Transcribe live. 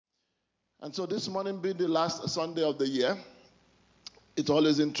And so this morning being the last Sunday of the year, it's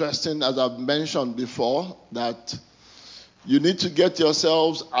always interesting, as I've mentioned before, that you need to get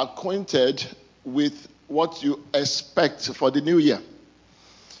yourselves acquainted with what you expect for the new year.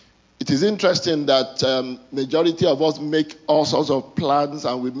 It is interesting that majority of us make all sorts of plans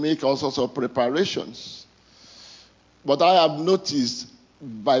and we make all sorts of preparations. But I have noticed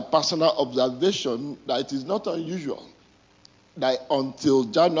by personal observation that it is not unusual that until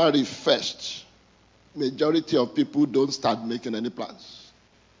January 1st, majority of people don't start making any plans.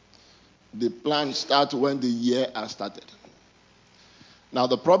 The plans start when the year has started. Now,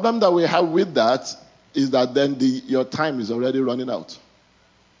 the problem that we have with that is that then your time is already running out.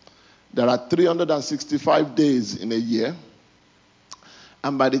 There are 365 days in a year,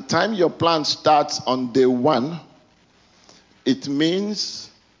 and by the time your plan starts on day 1, it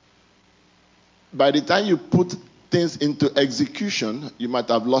means by the time you put things into execution, you might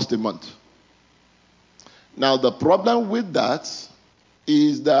have lost a month. Now, the problem with that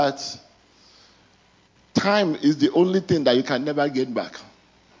is that time is the only thing that you can never get back.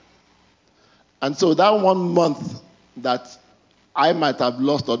 And so that 1 month that I might have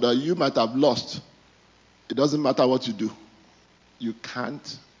lost or that you might have lost, it doesn't matter what you do. You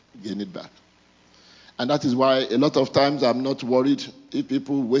can't gain it back. And that is why a lot of times I'm not worried if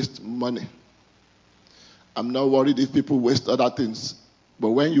people waste money. I'm not worried if people waste other things.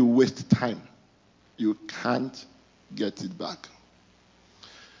 But when you waste time, you can't get it back.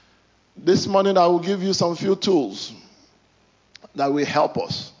 This morning I will give you some few tools that will help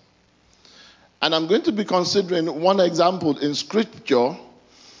us. And I'm going to be considering one example in Scripture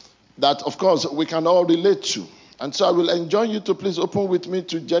that, of course, we can all relate to. And so I will enjoin you to please open with me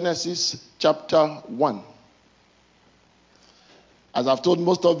to Genesis chapter 1. As I've told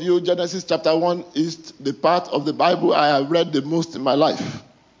most of you, Genesis chapter 1 is the part of the Bible I have read the most in my life.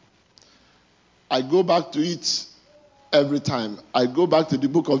 I go back to it every time. I go back to the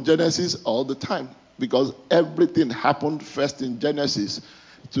book of Genesis all the time because everything happened first in Genesis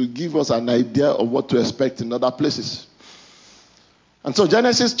to give us an idea of what to expect in other places. And so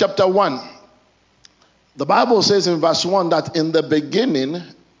Genesis chapter 1, the Bible says in verse 1 that in the beginning,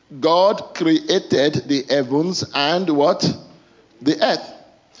 God created the heavens and what? The earth.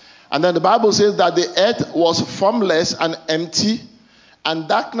 And then the Bible says that the earth was formless and empty, and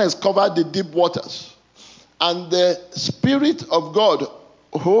darkness covered the deep waters. And the Spirit of God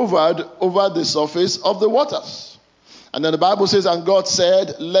hovered over the surface of the waters. And then the Bible says, and God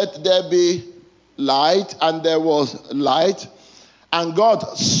said, let there be light, and there was light. And God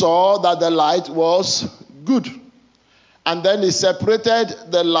saw that the light was good. And then he separated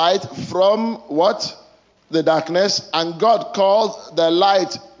the light from what? The darkness. And God called the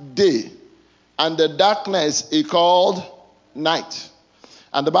light day, and the darkness he called night.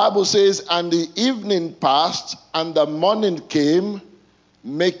 And the Bible says, and the evening passed, and the morning came,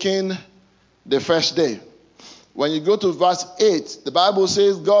 making the first day. When you go to verse 8, the Bible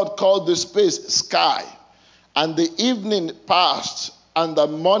says God called the space sky. And the evening passed, and the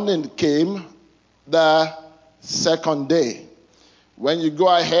morning came, the second day. When you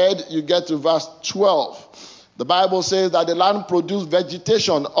go ahead, you get to verse 12. The Bible says that the land produced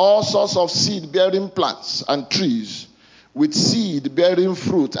vegetation, all sorts of seed-bearing plants and trees, with seed bearing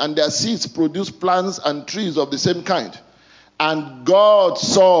fruit, and their seeds produced plants and trees of the same kind. And God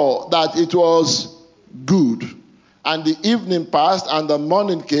saw that it was good. And the evening passed, and the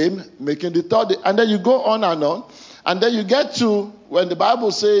morning came, making the third day. And then you go on. And then you get to when the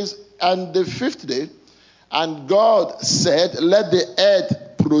Bible says, and the fifth day, and God said, let the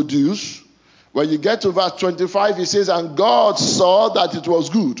earth produce. When you get to verse 25, he says, and God saw that it was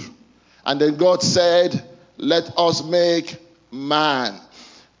good. And then God said, let us make man.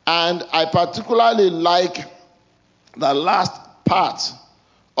 And I particularly like the last part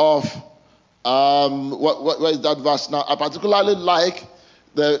of, what is that verse now? I particularly like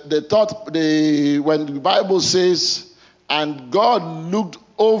the thought, when the Bible says, and God looked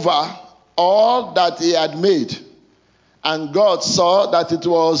over all that he had made, and God saw that it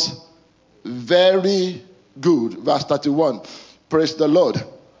was very good. Verse 31. Praise the Lord.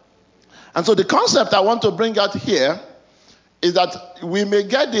 And so the concept I want to bring out here is that we may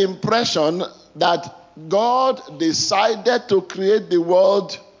get the impression that God decided to create the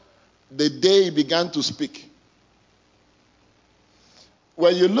world the day he began to speak.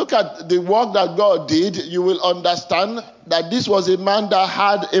 When you look at the work that God did, you will understand that this was a man that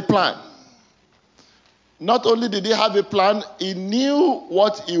had a plan. Not only did he have a plan, he knew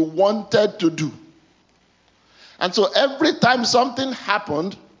what he wanted to do. And so every time something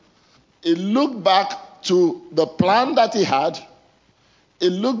happened, he looked back to the plan that he had. He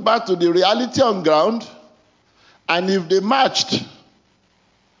looked back to the reality on ground, and if they matched,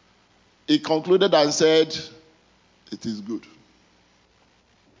 he concluded and said, it is good.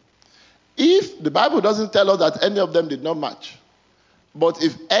 If the Bible doesn't tell us that any of them did not match, but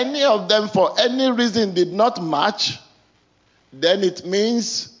if any of them for any reason did not match, then it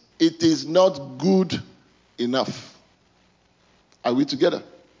means it is not good enough. Are we together?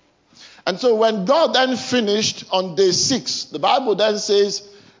 And so when God then finished on day 6, the Bible then says,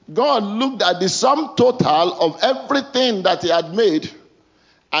 God looked at the sum total of everything that he had made,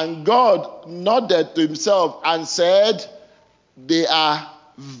 and God nodded to himself and said, they are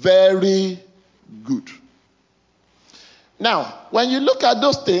very good. Now, when you look at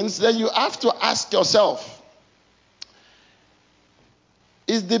those things, then you have to ask yourself,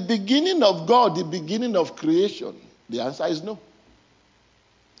 is the beginning of God the beginning of creation? The answer is no.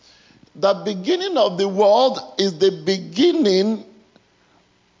 The beginning of the world is the beginning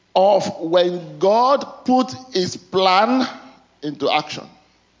of when God put his plan into action.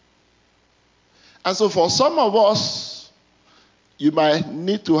 And so for some of us, you might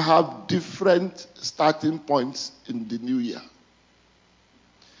need to have different starting points in the new year.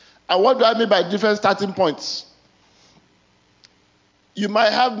 And what do I mean by different starting points? You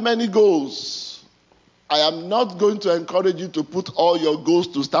might have many goals. I am not going to encourage you to put all your goals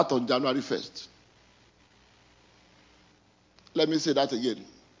to start on January 1st. Let me say that again.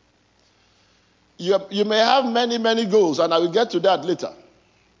 You may have many goals, and I will get to that later.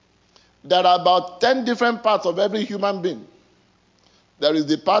 There are about 10 different parts of every human being. There is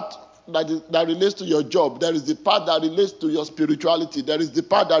the part that relates to your job. There is the part that relates to your spirituality. There is the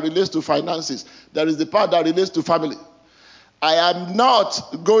part that relates to finances. There is the part that relates to family. I am not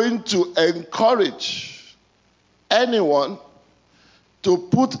going to encourage anyone to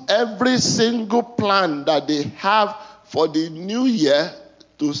put every single plan that they have for the new year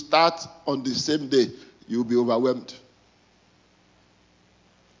to start on the same day. You'll be overwhelmed.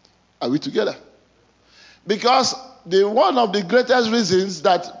 Are we together? Because one of the greatest reasons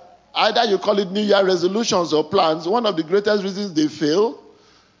that either you call it New Year resolutions or plans, one of the greatest reasons they fail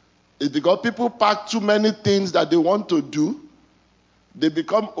is because people pack too many things that they want to do, they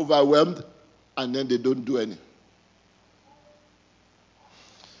become overwhelmed, and then they don't do any.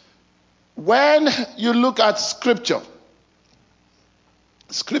 When you look at Scripture,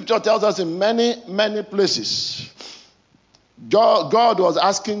 Scripture tells us in many places, God was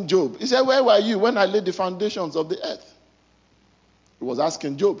asking Job. He said, where were you when I laid the foundations of the earth? He was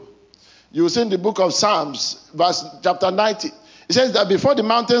asking Job. You will see in the book of Psalms, chapter 90. It says that before the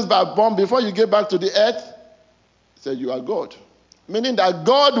mountains were born, before you get back to the earth, he said, you are God. Meaning that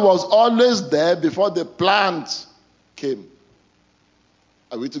God was always there before the plans came.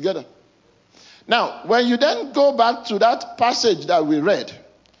 Are we together? Now, when you then go back to that passage that we read,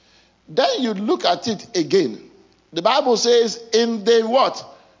 then you look at it again. The Bible says, in the what?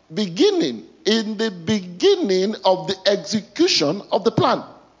 Beginning. In the beginning of the execution of the plan.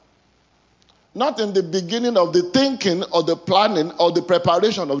 Not in the beginning of the thinking or the planning or the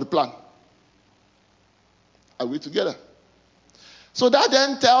preparation of the plan. Are we together? So that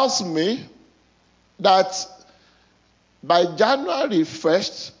then tells me that by January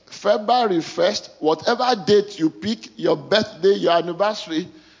 1st, February 1st, whatever date you pick, your birthday, your anniversary,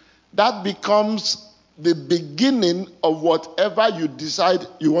 that becomes the beginning of whatever you decide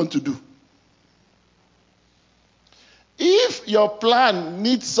you want to do. If your plan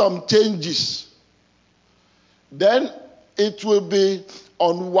needs some changes, then it will be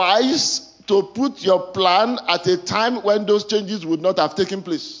unwise to put your plan at a time when those changes would not have taken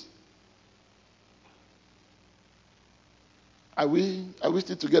place. Are we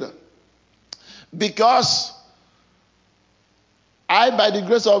still together? Because I, by the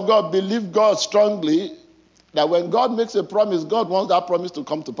grace of God, believe God strongly that when God makes a promise, God wants that promise to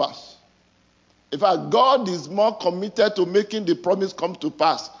come to pass. In fact, God is more committed to making the promise come to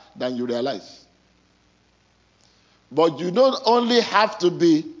pass than you realize. But you don't only have to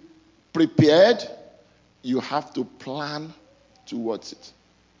be prepared, you have to plan towards it.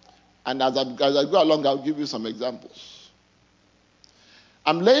 And as I go along, I'll give you some examples.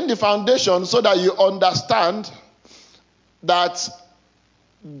 I'm laying the foundation so that you understand that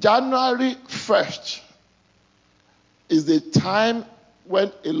January 1st is the time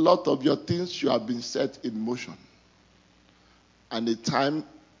when a lot of your things should have been set in motion. And the time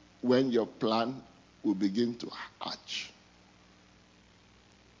when your plan will begin to hatch.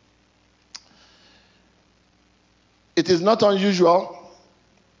 It is not unusual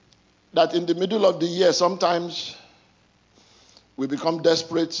that in the middle of the year, sometimes we become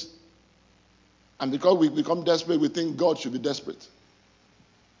desperate. And because we become desperate, we think God should be desperate.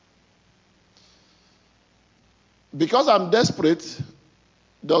 Because I'm desperate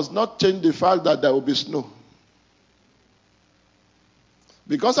does not change the fact that there will be snow.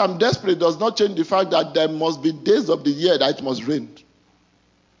 Because I'm desperate does not change the fact that there must be days of the year that it must rain.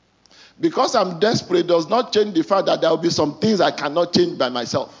 Because I'm desperate does not change the fact that there will be some things I cannot change by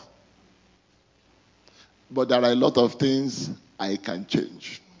myself. But there are a lot of things I can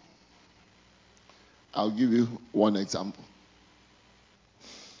change. I'll give you one example.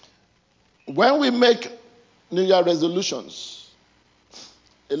 When we make New Year resolutions,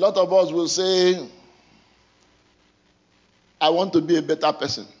 a lot of us will say, I want to be a better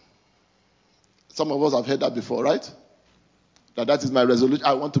person. Some of us have heard that before, right? That is my resolution.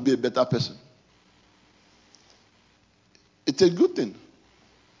 I want to be a better person. It's a good thing.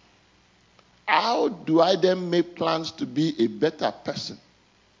 How do I then make plans to be a better person?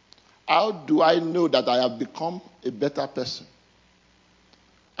 How do I know that I have become a better person?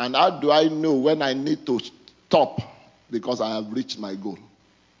 And how do I know when I need to stop because I have reached my goal?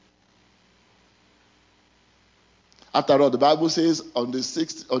 After all, the Bible says on the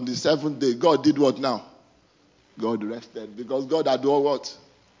seventh day, God did what now? God rested. Because God had done what?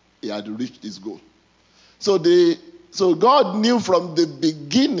 He had reached his goal. So God knew from the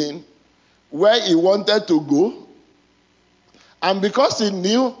beginning where he wanted to go. And because he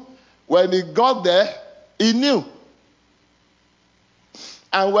knew, when he got there, he knew.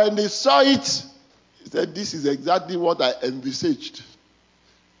 And when he saw it, he said, this is exactly what I envisaged. He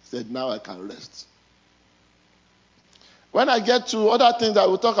said, now I can rest. When I get to other things, I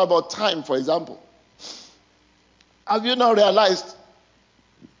will talk about time, for example. Have you not realized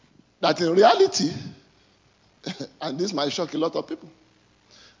that in reality, and this might shock a lot of people,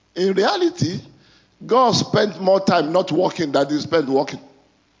 in reality, God spent more time not working than he spent working.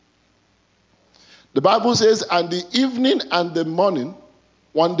 The Bible says, and the evening and the morning,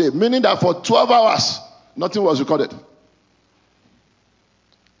 one day, meaning that for 12 hours, nothing was recorded.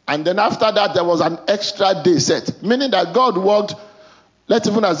 And then after that, there was an extra day set. Meaning that God worked, let's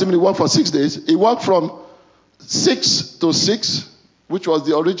even assume he worked for 6 days. He worked from 6 to 6, which was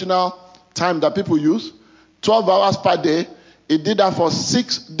the original time that people use. 12 hours per day. He did that for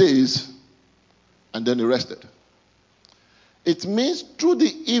 6 days. And then he rested. It means through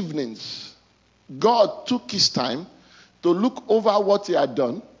the evenings, God took his time to look over what he had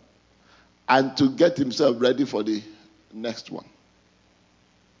done and to get himself ready for the next one.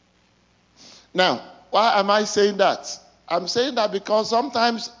 Now, why am I saying that? I'm saying that because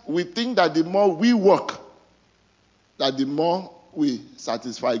sometimes we think that the more we work, that the more we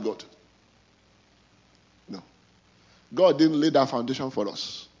satisfy God. No. God didn't lay that foundation for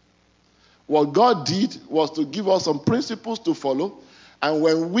us. What God did was to give us some principles to follow, and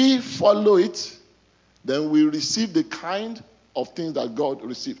when we follow it, then we receive the kind of things that God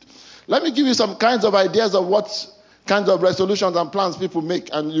received. Let me give you some kinds of ideas of what kinds of resolutions and plans people make,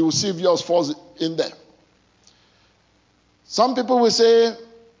 and you will see if yours falls in there. Some people will say,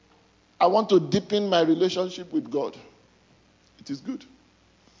 I want to deepen my relationship with God. It is good.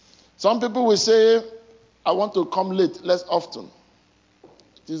 Some people will say, I want to come late less often.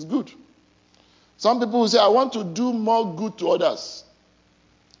 It is good. Some people will say, I want to do more good to others.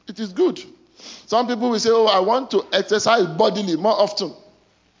 It is good. Some people will say, I want to exercise bodily more often.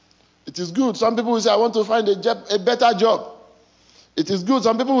 It is good. Some people will say, I want to find a better job. It is good.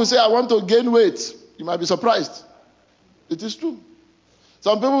 Some people will say, I want to gain weight. You might be surprised. It is true.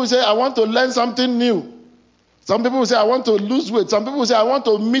 Some people will say, I want to learn something new. Some people will say, I want to lose weight. Some people will say, I want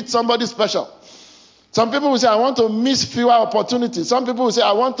to meet somebody special. Some people will say, I want to miss fewer opportunities. Some people will say,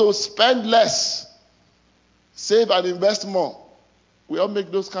 I want to spend less, save and invest more. We all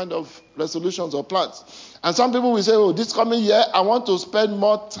make those kind of resolutions or plans. And some people will say, this coming year, I want to spend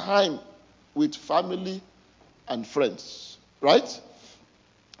more time with family and friends. Right?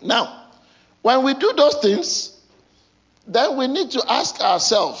 Now, when we do those things, then we need to ask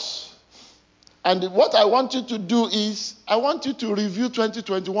ourselves, and what I want you to do is, I want you to review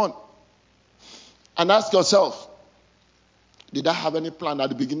 2021 and ask yourself, did I have any plan at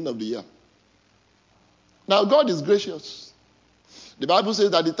the beginning of the year? Now, God is gracious. The Bible says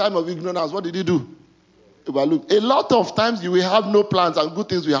that at the time of ignorance, what did he do? Overlook. A lot of times you will have no plans and good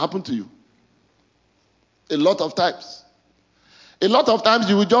things will happen to you. A lot of times. A lot of times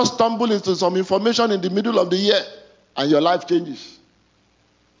you will just stumble into some information in the middle of the year and your life changes.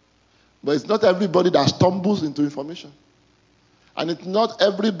 But it's not everybody that stumbles into information. And it's not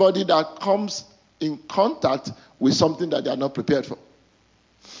everybody that comes in contact with something that they are not prepared for.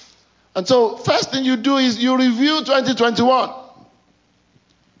 And so, first thing you do is you review 2021.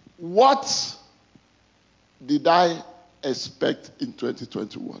 What did I expect in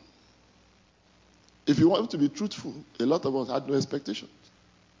 2021? If you want to be truthful, a lot of us had no expectations.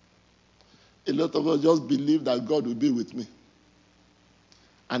 A lot of us just believed that God would be with me.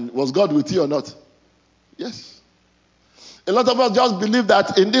 And was God with you or not? Yes. A lot of us just believe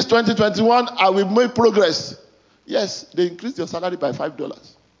that in this 2021, I will make progress. Yes, they increased your salary by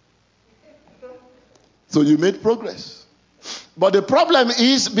 $5. So you made progress. But the problem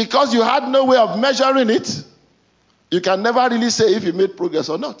is, because you had no way of measuring it, you can never really say if you made progress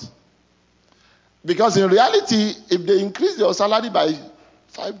or not. Because in reality, if they increase your salary by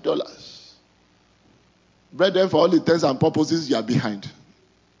 $5, brethren, for all intents and purposes, you are behind.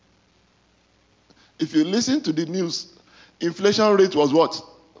 If you listen to the news, inflation rate was what?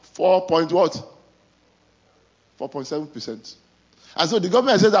 4.7%. And so the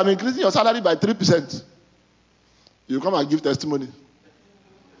government says, I'm increasing your salary by 3%. You come and give testimony.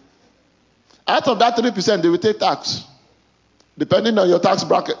 Out of that 3%, they will take tax, depending on your tax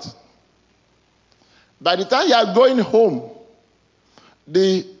bracket. By the time you are going home,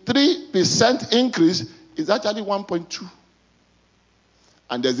 the 3% increase is actually 1.2.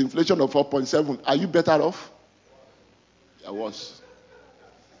 And there's inflation of 4.7. Are you better off? I was.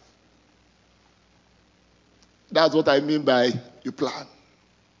 That's what I mean by you plan.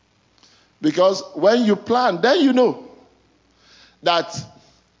 Because when you plan, then you know that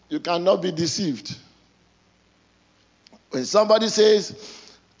you cannot be deceived. When somebody says,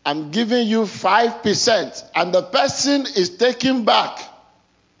 I'm giving you 5%, and the person is taking back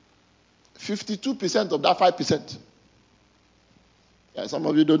 52% of that 5%. Yeah, some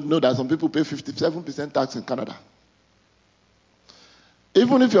of you don't know that some people pay 57% tax in Canada.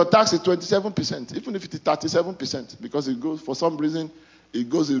 Even if your tax is 27%, even if it is 37%, because it goes, for some reason, it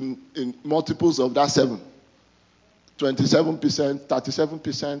goes in multiples of that 7. 27%,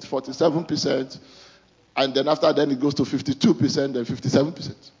 37%, 47%, and then after then it goes to 52% and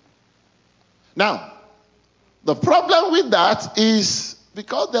 57%. Now, the problem with that is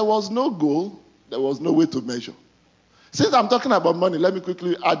because there was no goal, there was no way to measure. Since I'm talking about money, let me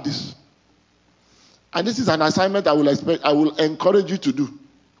quickly add this. And this is an assignment I will encourage you to do.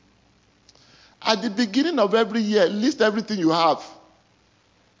 At the beginning of every year, list everything you have.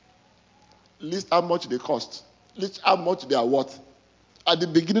 List how much they cost. List how much they are worth. At the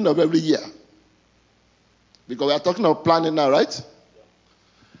beginning of every year. Because we are talking of planning now, right?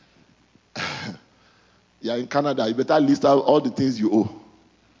 You are in Canada, you better list out all the things you owe.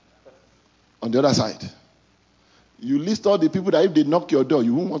 On the other side, you list all the people that if they knock your door,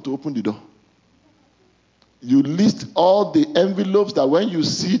 you won't want to open the door. You list all the envelopes that when you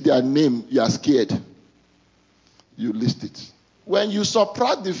see their name, you are scared. You list it. When you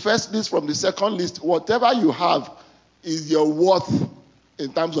subtract the first list from the second list, whatever you have is your worth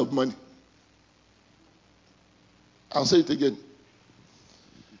in terms of money. I'll say it again.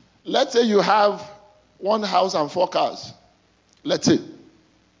 Let's say you have 1 house and 4 cars. Let's say.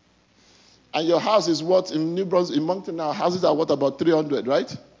 And your house is worth, in New Brunswick, in Moncton now, houses are worth about 300,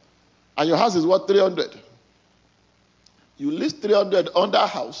 right? And your house is worth 300. You list 300 on that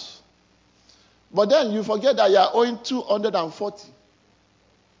house. But then you forget that you are owing 240.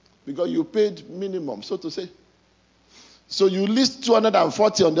 Because you paid minimum, so to say. So you list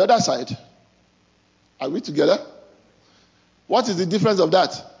 240 on the other side. Are we together? What is the difference of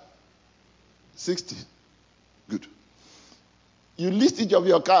that? 60. Good. You list each of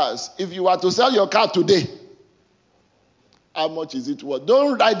your cars. If you were to sell your car today, how much is it worth?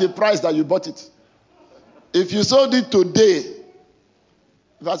 Don't write the price that you bought it. If you sold it today,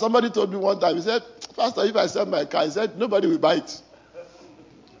 somebody told me one time, he said, Pastor, if I sell my car, he said, nobody will buy it.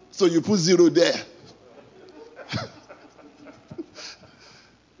 So you put 0 there.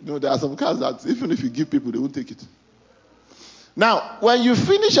 There are some cars that even if you give people, they won't take it. Now, when you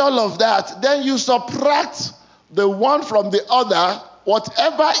finish all of that, then you subtract the one from the other.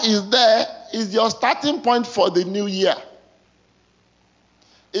 Whatever is there is your starting point for the new year.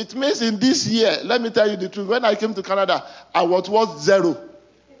 It means in this year, let me tell you the truth, when I came to Canada, I was worth 0.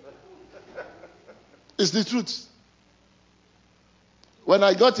 It's the truth. When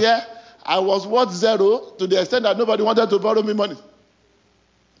I got here, I was worth 0 to the extent that nobody wanted to borrow me money.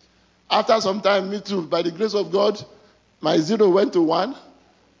 After some time, me too, by the grace of God, my 0 went to 1,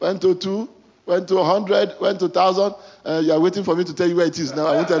 went to 2, went to 100, went to 1,000. You are waiting for me to tell you where it is now.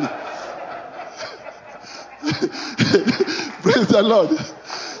 I won't tell you. Praise the Lord.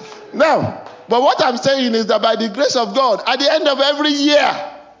 Now, but what I'm saying is that by the grace of God, at the end of every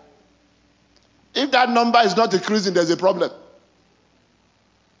year, if that number is not increasing, there's a problem.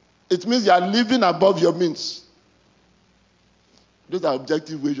 It means you are living above your means. Those are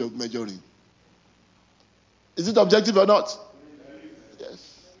objective ways of measuring. Is it objective or not?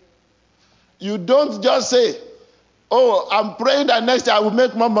 Yes. You don't just say, oh, I'm praying that next year I will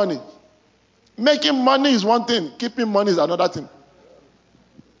make more money. Making money is one thing. Keeping money is another thing.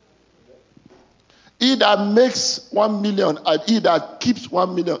 He that makes 1 million and he that keeps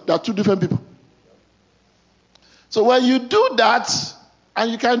 1 million, they are two different people. So when you do that,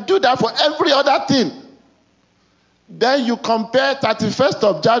 and you can do that for every other thing, then you compare 31st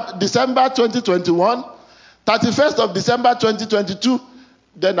of December 2021, 31st of December 2022,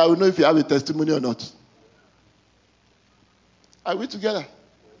 then I will know if you have a testimony or not. Are we together?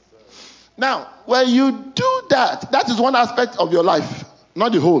 Now, when you do that, that is one aspect of your life,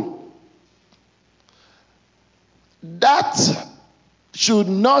 not the whole. That should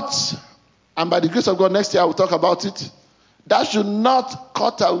not, and by the grace of God, next year I will talk about it, that should not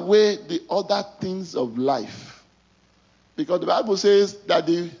cut away the other things of life. Because the Bible says that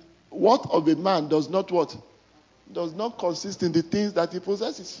the worth of a man does not what? Does not consist in the things that he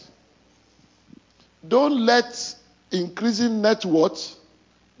possesses. Don't let increasing net worth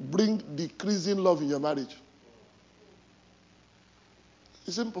bring decreasing love in your marriage.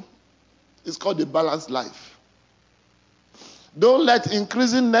 It's simple. It's called a balanced life. Don't let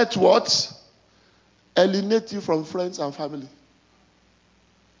increasing net worth alienate you from friends and family.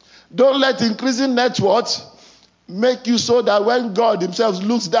 Don't let increasing net worth make you so that when God himself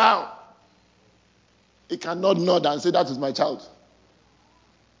looks down, he cannot nod and say, that is my child.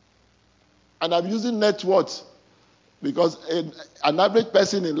 And I'm using net worth because an average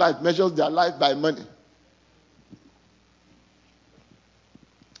person in life measures their life by money.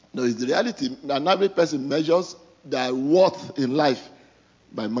 No, it's the reality. An average person measures their worth in life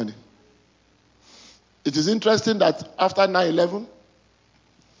by money. It is interesting that after 9/11,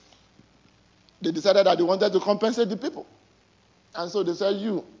 they decided that they wanted to compensate the people. And so they said,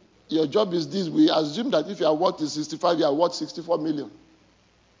 your job is this. We assume that if your worth is 65, you are worth 64 million.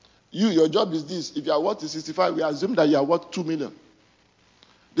 Your job is this. If your worth is 65, we assume that you are worth 2 million.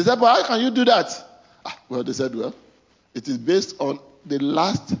 They said, but how can you do that? They said, it is based on the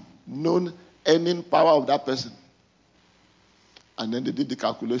last known earning power of that person. And then they did the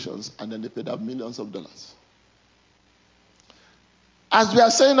calculations, and then they paid out millions of dollars. As we are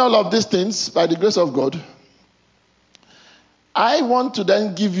saying all of these things, by the grace of God, I want to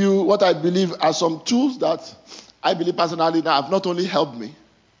then give you what I believe are some tools that I believe personally that have not only helped me,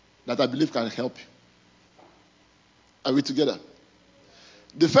 that I believe can help you. Are we together?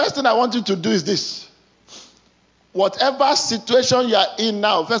 The first thing I want you to do is this. Whatever situation you are in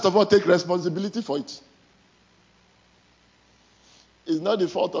now, first of all, take responsibility for it. It's not the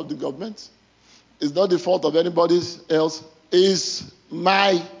fault of the government. It's not the fault of anybody else. It's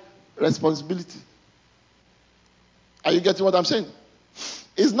my responsibility. Are you getting what I'm saying?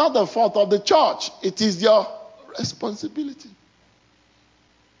 It's not the fault of the church. It is your responsibility.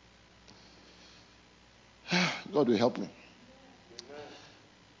 God will help me.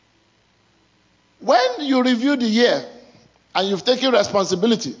 When you review the year and you've taken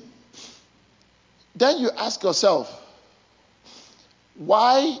responsibility, then you ask yourself,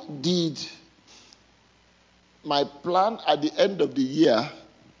 why did my plan at the end of the year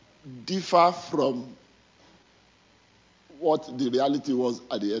differ from what the reality was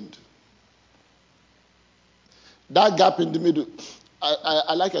at the end? That gap in the middle,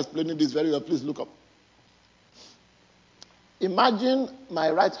 I like explaining this very well. Please look up. Imagine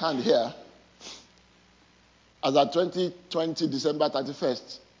my right hand here as at 2020, December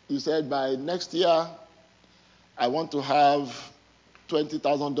 31st. You said by next year, I want to have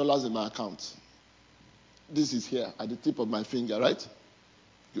 $20,000 in my account. This is here at the tip of my finger, right?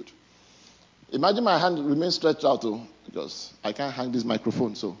 Good. Imagine my hand remains stretched out, because I can't hang this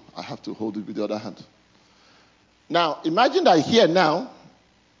microphone, so I have to hold it with the other hand. Now, imagine that here now,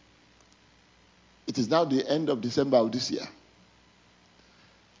 it is now the end of December of this year.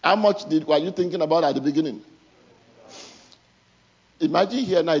 How much were you thinking about at the beginning? Imagine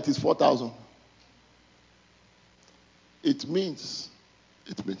here now it is 4,000. It means,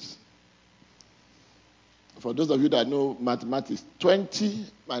 for those of you that know mathematics, 20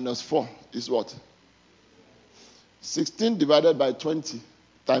 minus 4 is what? 16 divided by 20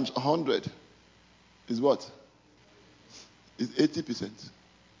 times 100 is what? Is 80%.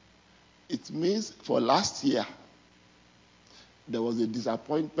 It means for last year, there was a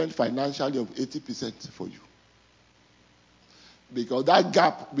disappointment financially of 80% for you. Because that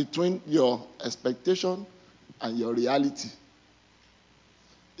gap between your expectation and your reality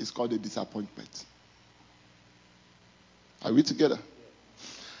is called a disappointment. Are we together?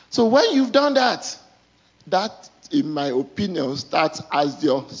 So when you've done that, that, in my opinion, starts as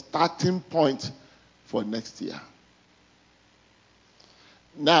your starting point for next year.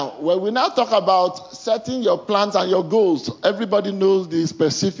 Now, when we now talk about setting your plans and your goals, everybody knows the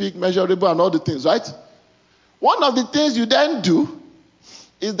specific, measurable, and all the things, right? One of the things you then do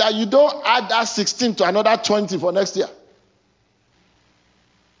is that you don't add that 16 to another 20 for next year.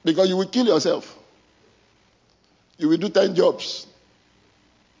 Because you will kill yourself. You will do 10 jobs.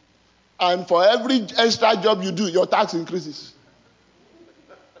 And for every extra job you do, your tax increases.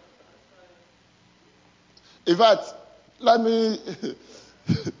 In fact, let me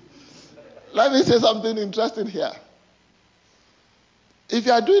say something interesting here. If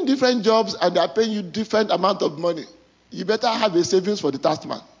you are doing different jobs and they are paying you different amount of money, you better have a savings for the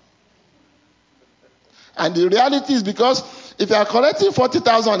taxman. And the reality is, because if you are collecting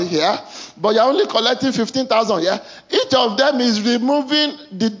 40,000 here, but you're only collecting 15,000 here, each of them is removing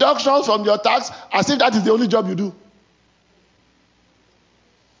deductions from your tax as if that is the only job you do.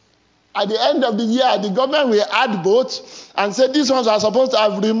 At the end of the year, the government will add both and say these ones are supposed to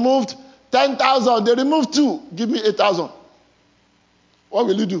have removed 10,000. They removed 2. Give me 8,000. What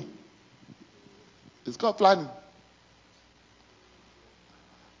will you do? It's called planning.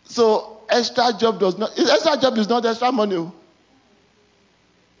 So extra job is not extra money.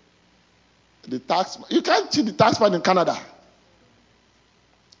 The tax, you can't cheat the taxman in Canada.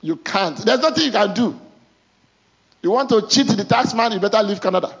 You can't. There's nothing you can do. You want to cheat the taxman, you better leave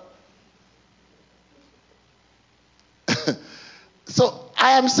Canada. So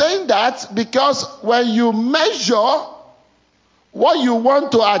I am saying that because when you measure what you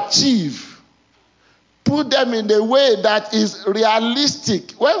want to achieve, put them in a way that is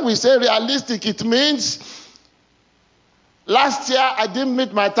realistic. When we say realistic, it means last year I didn't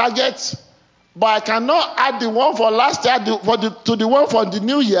meet my target, but I cannot add the one for last year to the one for the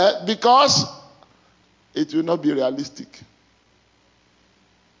new year because it will not be realistic.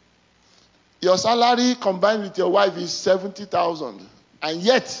 Your salary combined with your wife is 70,000, and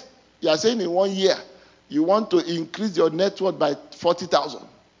yet you are saying in 1 year you want to increase your net worth by 40,000.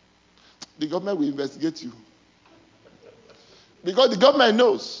 The government will investigate you. Because the government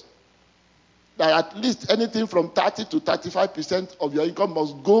knows that at least anything from 30 to 35% of your income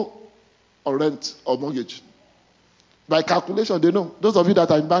must go on rent or mortgage. By calculation, they know. Those of you that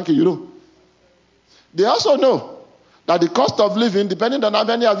are in banking, you know. They also know that the cost of living, depending on how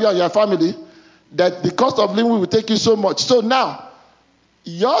many of you and your family, that the cost of living will take you so much. So now,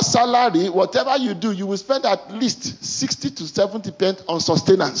 your salary, whatever you do, you will spend at least 60 to 70% on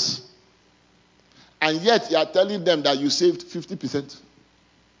sustenance. And yet, you are telling them that you saved 50%.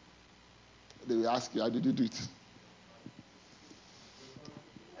 They will ask you, how did you do it?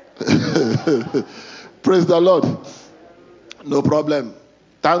 Praise the Lord. No problem.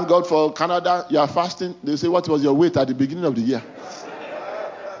 Thank God for Canada. You are fasting. They say, what was your weight at the beginning of the year?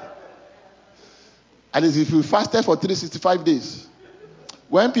 And if you fasted for 365 days,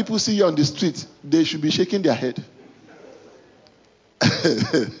 when people see you on the street, they should be shaking their head.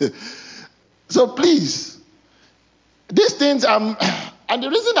 So please, these things, and the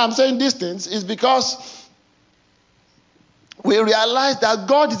reason I'm saying these things is because we realize that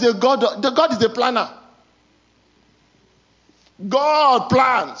God is a planner. God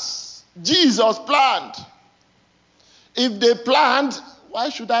plans. Jesus planned. If they planned, why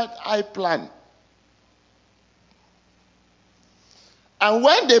should I plan? And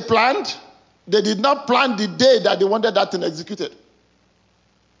when they planned, they did not plan the day that they wanted that thing executed.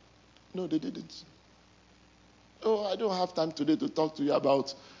 No, they didn't. Oh, I don't have time today to talk to you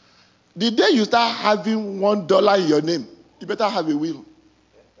about. The day you start having $1 in your name, you better have a will.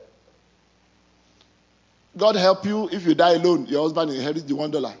 God help you, if you die alone, your husband inherits the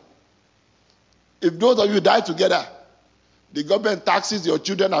 $1. If both of you die together, the government taxes your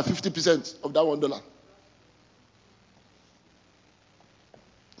children at 50% of that $1.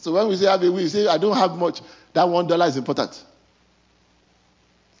 So when we say have a will, you say, I don't have much. That $1 is important.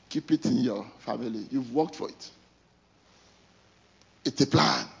 Keep it in your family. You've worked for it. It's a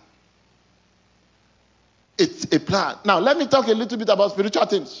plan. It's a plan. Now, let me talk a little bit about spiritual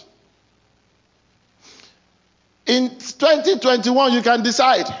things. In 2021, you can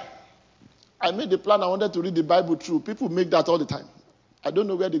decide. I made a plan. I wanted to read the Bible through. People make that all the time. I don't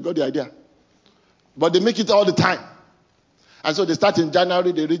know where they got the idea. But they make it all the time. And so they start in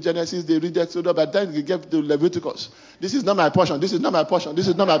January, they read Genesis, they read Exodus, by the time they get to Leviticus. This is not my portion, this is not my portion, this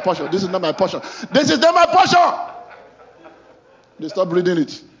is not my portion, this is not my portion, this is not my portion. They stop reading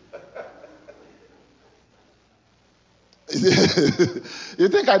it. You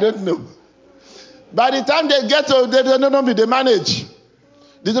think I don't know? By the time they get to Deuteronomy, they manage.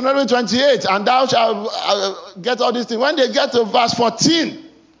 Deuteronomy 28, and thou shalt get all these things. When they get to verse 14,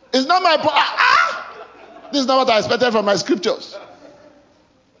 it's not my portion. This is not what I expected from my scriptures.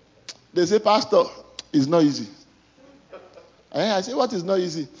 They say, Pastor, it's not easy. I say, what is not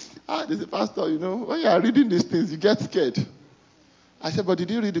easy? They say, Pastor, when you are reading these things, you get scared. I said, but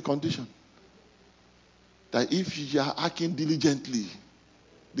did you read the condition? That if you are acting diligently,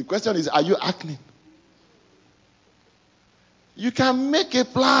 the question is, are you acting? You can make a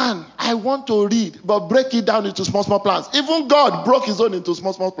plan. I want to read, but break it down into small plans. Even God broke his own into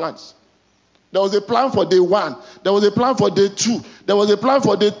small plans. There was a plan for day 1. There was a plan for day 2. There was a plan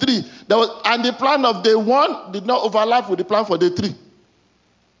for day 3. And the plan of day 1 did not overlap with the plan for day 3.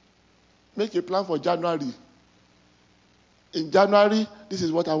 Make a plan for January. In January, this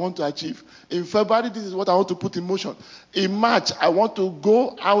is what I want to achieve. In February, this is what I want to put in motion. In March, I want to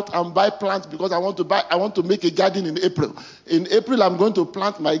go out and buy plants because I want to make a garden in April. In April, I'm going to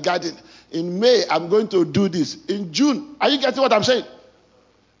plant my garden. In May, I'm going to do this. In June, are you getting what I'm saying?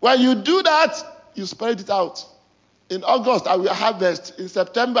 When you do that, you spread it out. In August, I will harvest. In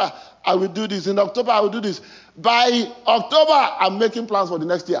September, I will do this. In October, I will do this. By October, I'm making plans for the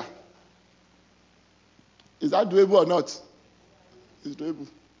next year. Is that doable or not? It's doable.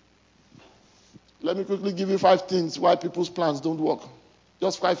 Let me quickly give you 5 things why people's plans don't work.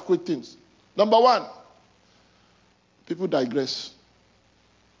 Just 5 quick things. Number 1, people digress.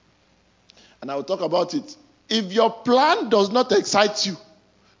 And I will talk about it. If your plan does not excite you,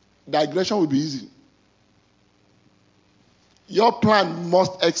 digression will be easy. Your plan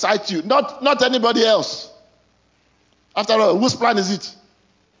must excite you, not anybody else. After all, whose plan is it?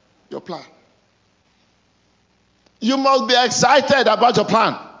 Your plan. You must be excited about your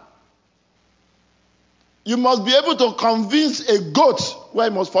plan. You must be able to convince a goat where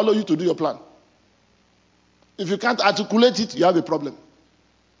he must follow you to do your plan. If you can't articulate it, you have a problem.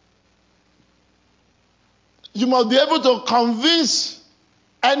 You must be able to convince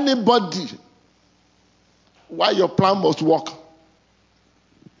anybody why your plan must work.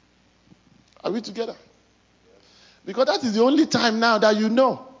 Are we together? Because that is the only time now that you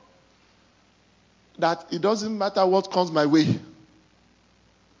know that it doesn't matter what comes my way,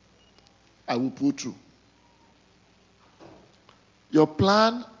 I will pull through. Your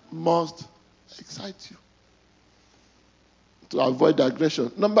plan must excite you to avoid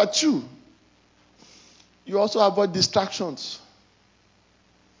digression. Number 2, you also avoid distractions.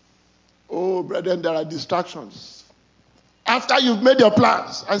 Oh, brethren, there are distractions. After you've made your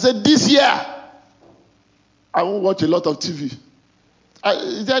plans and said, this year, I won't watch a lot of TV.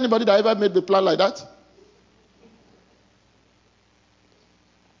 Is there anybody that ever made the plan like that?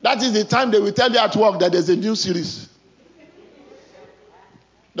 That is the time they will tell you at work that there's a new series.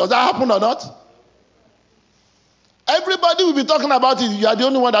 Does that happen or not? Everybody will be talking about it. You are the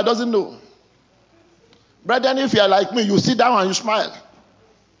only one that doesn't know. Brethren, if you are like me, you sit down and you smile.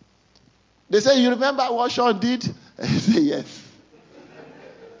 They say, you remember what Sean did? I say, yes.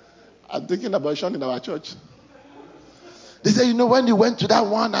 I'm thinking about Sean in our church. They say, when he went to that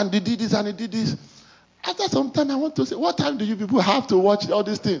one and he did this and he did this. After some time, I want to say, what time do you people have to watch all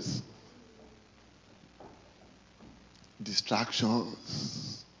these things?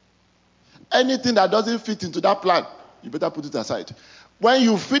 Distractions. Anything that doesn't fit into that plan, you better put it aside. When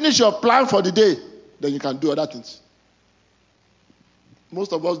you finish your plan for the day, then you can do other things.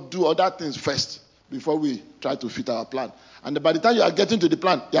 Most of us do other things first before we try to fit our plan. And by the time you are getting to the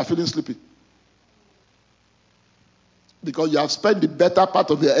plan, you are feeling sleepy. Because you have spent the better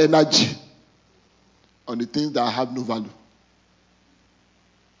part of your energy on the things that have no value.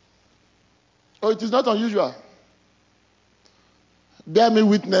 Oh, it is not unusual. Bear me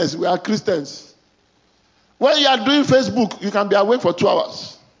witness, we are Christians. When you are doing Facebook, you can be awake for 2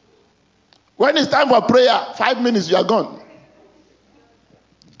 hours. When it's time for prayer, 5 minutes, you are gone.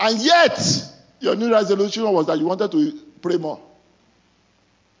 And yet, your new resolution was that you wanted to pray more.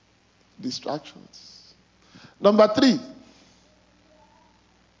 Distractions. Number 3,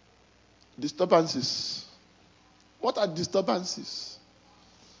 disturbances. What are disturbances?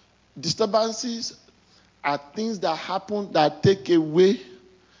 Disturbances are things that happen that take away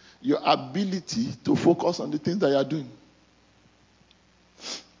your ability to focus on the things that you are doing.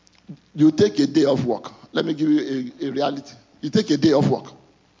 You take a day off work. Let me give you a reality. You take a day off work.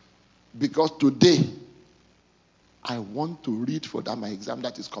 Because today, I want to read for that my exam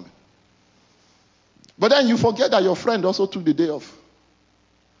that is coming. But then you forget that your friend also took the day off.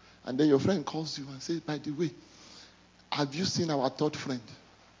 And then your friend calls you and says, by the way, have you seen our third friend?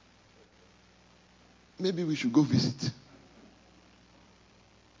 Maybe we should go visit.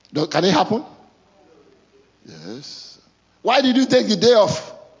 Can it happen? Yes. Why did you take the day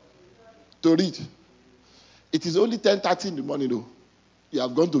off to read? It is only 10:30 in the morning though. You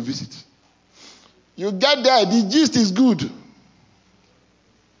have gone to visit. You get there, the gist is good.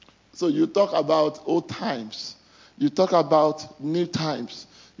 So you talk about old times. You talk about new times.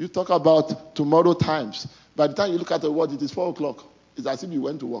 You talk about tomorrow times. By the time you look at the word, it is 4 o'clock. It's as if you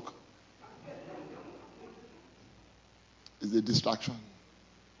went to work. It's a distraction.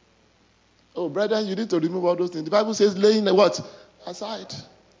 Oh, brethren, you need to remove all those things. The Bible says laying the what? Aside.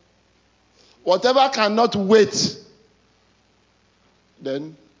 Whatever cannot wait,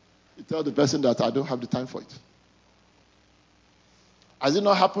 then you tell the person that I don't have the time for it. Has it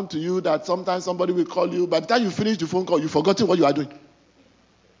not happened to you that sometimes somebody will call you, by the time you finish the phone call, you've forgotten what you are doing?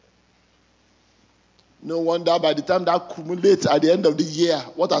 No wonder by the time that accumulates at the end of the year,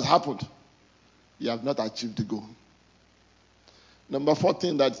 what has happened? You have not achieved the goal. Number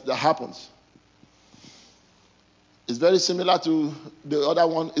 14 that happens. It's very similar to the other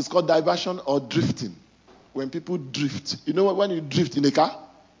one. It's called diversion or drifting. When people drift. You know when you drift in a car?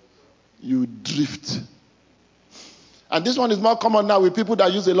 You drift. And this one is more common now with people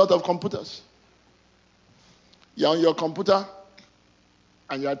that use a lot of computers. You're on your computer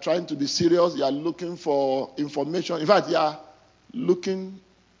and you're trying to be serious. You're looking for information. In fact, you're looking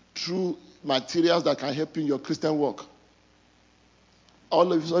through materials that can help you in your Christian work.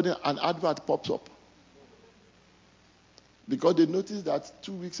 All of a sudden, an advert pops up. Because they noticed that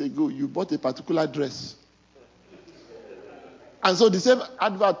 2 weeks ago, you bought a particular dress. And so the same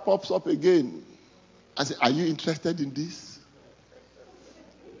advert pops up again. I say, are you interested in this?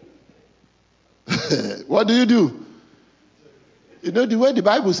 What do? You know the way the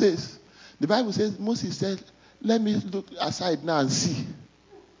Bible says. The Bible says, Moses said, let me look aside now and see.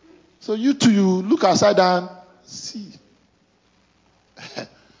 So you too, you look aside and see.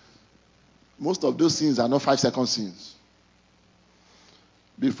 Most of those scenes are not 5-second scenes.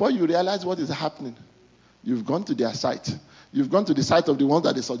 Before you realize what is happening, you've gone to their site. You've gone to the site of the ones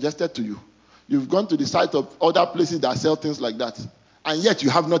that they suggested to you. You've gone to the site of other places that sell things like that. And yet you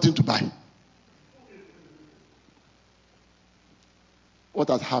have nothing to buy. What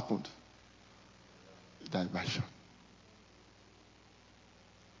has happened? Diversion.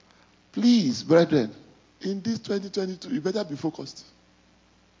 Please, brethren, in this 2022, you better be focused.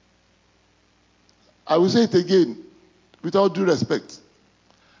 I will say it again, with all due respect.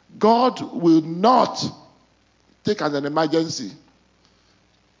 God will not take as an emergency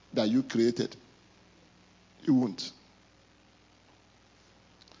that you created. He won't.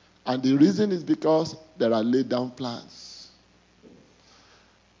 And the reason is because there are laid down plans.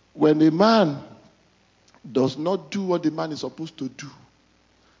 When a man does not do what the man is supposed to do,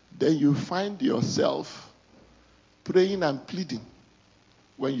 then you find yourself praying and pleading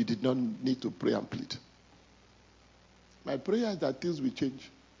when you did not need to pray and plead. My prayer is that things will change.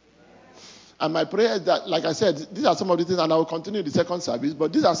 And my prayer is that, like I said, these are some of the things, and I will continue the second service,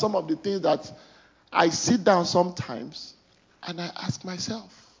 but these are some of the things that I sit down sometimes and I ask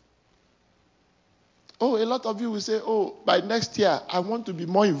myself. Oh, a lot of you will say, oh, by next year, I want to be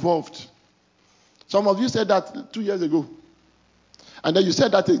more involved. Some of you said that 2 years ago. And then you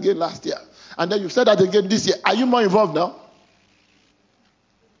said that again last year. And then you said that again this year. Are you more involved now?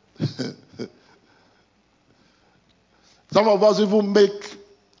 Some of us even make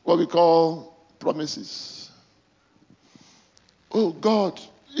what we call promises. Oh God,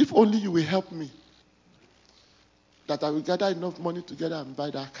 if only you will help me, that I will gather enough money together and buy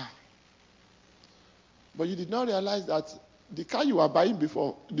that car. But you did not realize that the car you were buying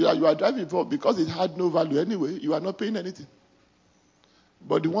before, you are driving before, because it had no value anyway, you are not paying anything.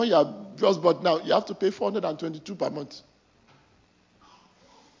 But the one you have just bought now, you have to pay 422 per month.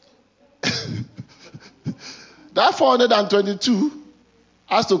 That 422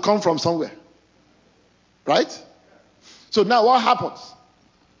 has to come from somewhere. Right? So now what happens?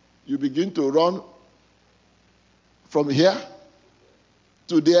 You begin to run from here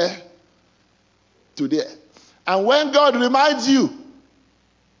to there to there. And when God reminds you,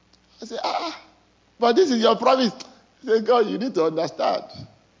 I say, but this is your promise. I say, God, you need to understand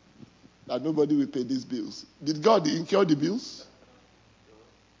that nobody will pay these bills. Did God incur the bills?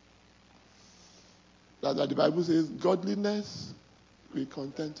 That's what the Bible says, godliness with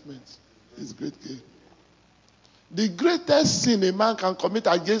contentment is great gain. The greatest sin a man can commit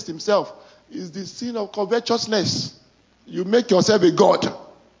against himself is the sin of covetousness. You make yourself a god.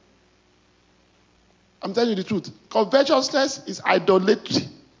 I'm telling you the truth. Covetousness is idolatry.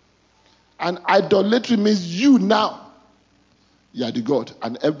 And idolatry means you now, you are the God,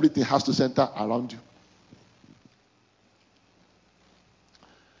 and everything has to center around you.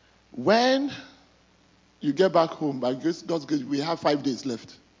 When you get back home, by God's grace, we have 5 days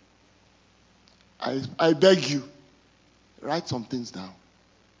left. I beg you, write some things down.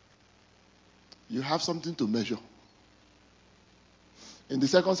 You have something to measure. In the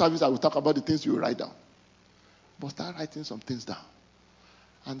second service, I will talk about the things you write down. But start writing some things down.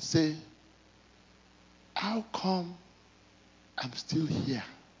 And say, how come I'm still here?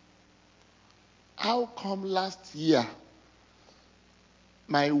 How come last year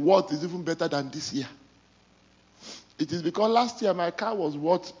my worth is even better than this year? It is because last year my car was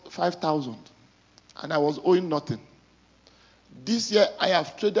worth 5,000 and I was owing nothing. This year I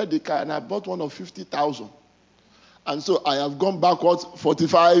have traded the car and I bought one of 50,000. And so I have gone backwards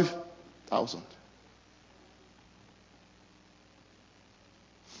 45,000.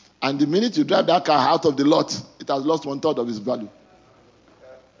 And the minute you drive that car out of the lot, it has lost 1/3 of its value.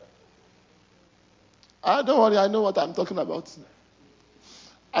 Don't worry, I know what I'm talking about.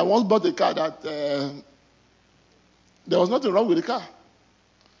 I once bought a car that there was nothing wrong with the car.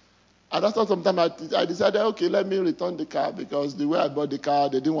 And after some time, I decided, okay, let me return the car because the way I bought the car,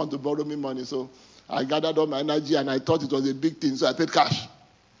 they didn't want to borrow me money. So I gathered all my energy and I thought it was a big thing, so I paid cash.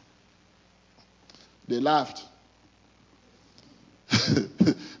 They laughed.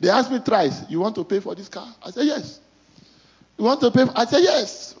 They asked me thrice, you want to pay for this car? I said, yes. You want to pay? I said,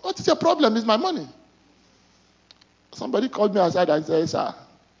 yes. What is your problem? It's my money. Somebody called me aside and said, sir,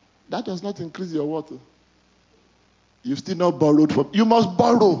 that does not increase your worth. You've still not borrowed from. You must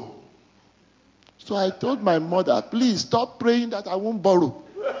borrow. So I told my mother, please stop praying that I won't borrow.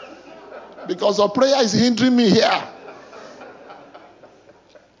 Because your prayer is hindering me here.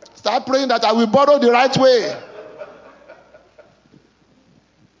 Start praying that I will borrow the right way.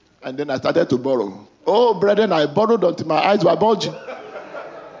 And then I started to borrow. Oh, brethren, I borrowed until my eyes were bulging.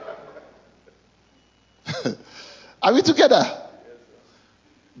 Are we together?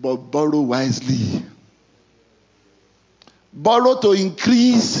 But borrow wisely. Borrow to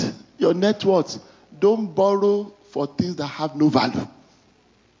increase your net worth. Don't borrow for things that have no value.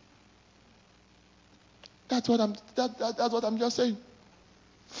 That's what I'm just saying.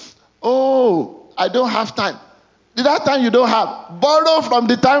 Oh, I don't have time. That time you don't have, borrow from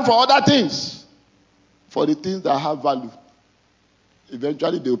the time for other things. For the things that have value.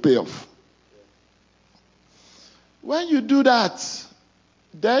 Eventually they'll pay off. When you do that,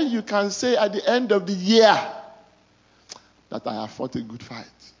 then you can say at the end of the year that I have fought a good fight.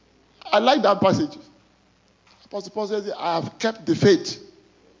 I like that passage. Apostle Paul says, I have kept the faith.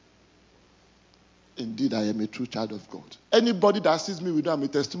 Indeed, I am a true child of God. Anybody that sees me with them, a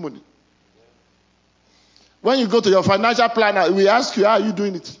testimony. When you go to your financial planner, we ask you, how are you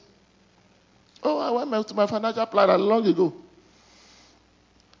doing it? Oh, I went to my financial planner long ago.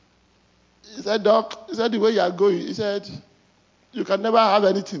 He said, Doc, he said, the way you are going, he said, you can never have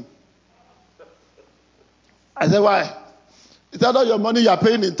anything. I said, why? He said, all your money you are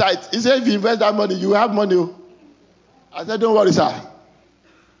paying in tithe. He said, if you invest that money, you will have money. I said, don't worry, sir.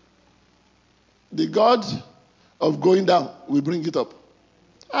 The God of going down will bring it up.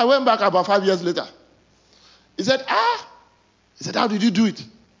 I went back about 5 years later. He said, He said, how did you do it?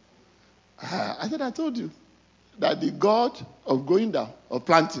 I said, I told you that the God of going down, of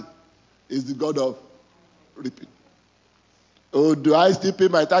planting, is the God of reaping. Oh, do I still pay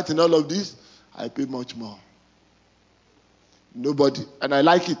my tithe in all of this? I pay much more. Nobody. And I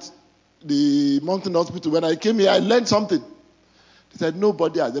like it. The mountain hospital, when I came here, I learned something. He said,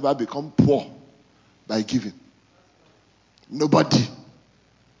 nobody has ever become poor by giving. Nobody.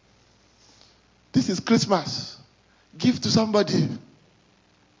 This is Christmas. Give to somebody.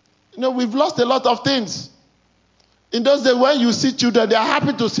 You know, we've lost a lot of things. In those days, when you see children, they are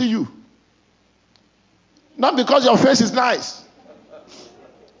happy to see you. Not because your face is nice.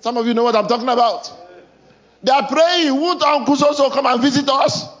 Some of you know what I'm talking about. They are praying, won't Uncle so come and visit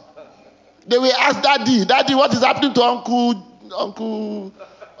us? They will ask Daddy, Daddy, what is happening to Uncle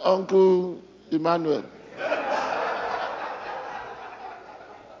Emmanuel?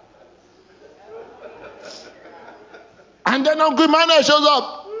 And then Uncle Emmanuel shows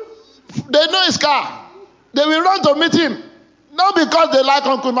up. They know his car. They will run to meet him. Not because they like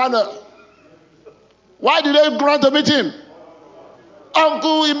Uncle Emmanuel. Why did they run to meet him?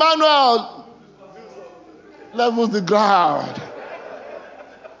 Uncle Emmanuel levels the ground.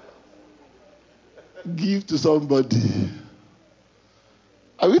 Give to somebody.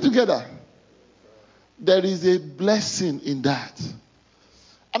 Are we together? There is a blessing in that.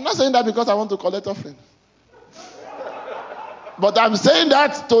 I'm not saying that because I want to collect offering. But I'm saying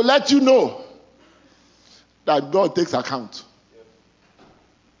that to let you know that God takes account.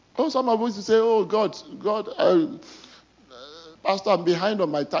 Oh, some of us say, oh, God, Pastor, I'm behind on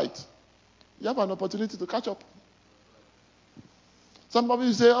my tithe. You have an opportunity to catch up. Some of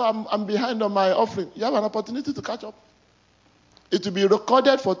you say, oh, I'm behind on my offering. You have an opportunity to catch up. It will be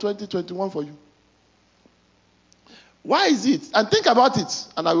recorded for 2021 for you. Why is it? And think about it,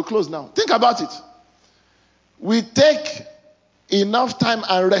 and I will close now. Think about it. We take enough time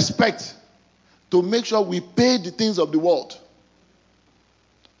and respect to make sure we pay the things of the world,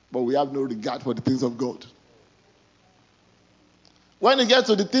 but we have no regard for the things of God. When you get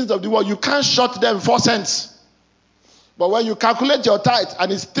to the things of the world, you can't short them 4 cents. But when you calculate your tithe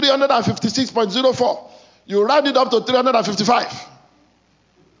and it's 356.04, you round it up to 355.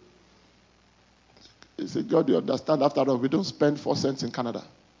 You say, God, you understand, after all, we don't spend 4 cents in Canada.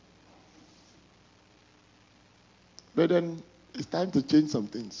 But then it's time to change some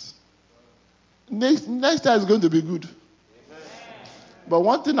things. Next time is going to be good. Amen. But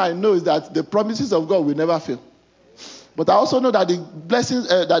one thing I know is that the promises of God will never fail. But I also know that the blessings,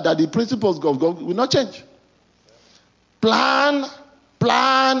 that the principles of God will not change. Plan,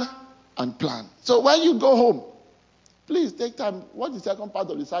 and plan. So when you go home, please take time, watch the second part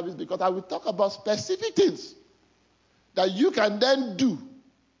of the service, because I will talk about specific things that you can then do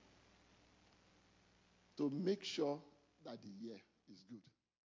to make sure that the year is good.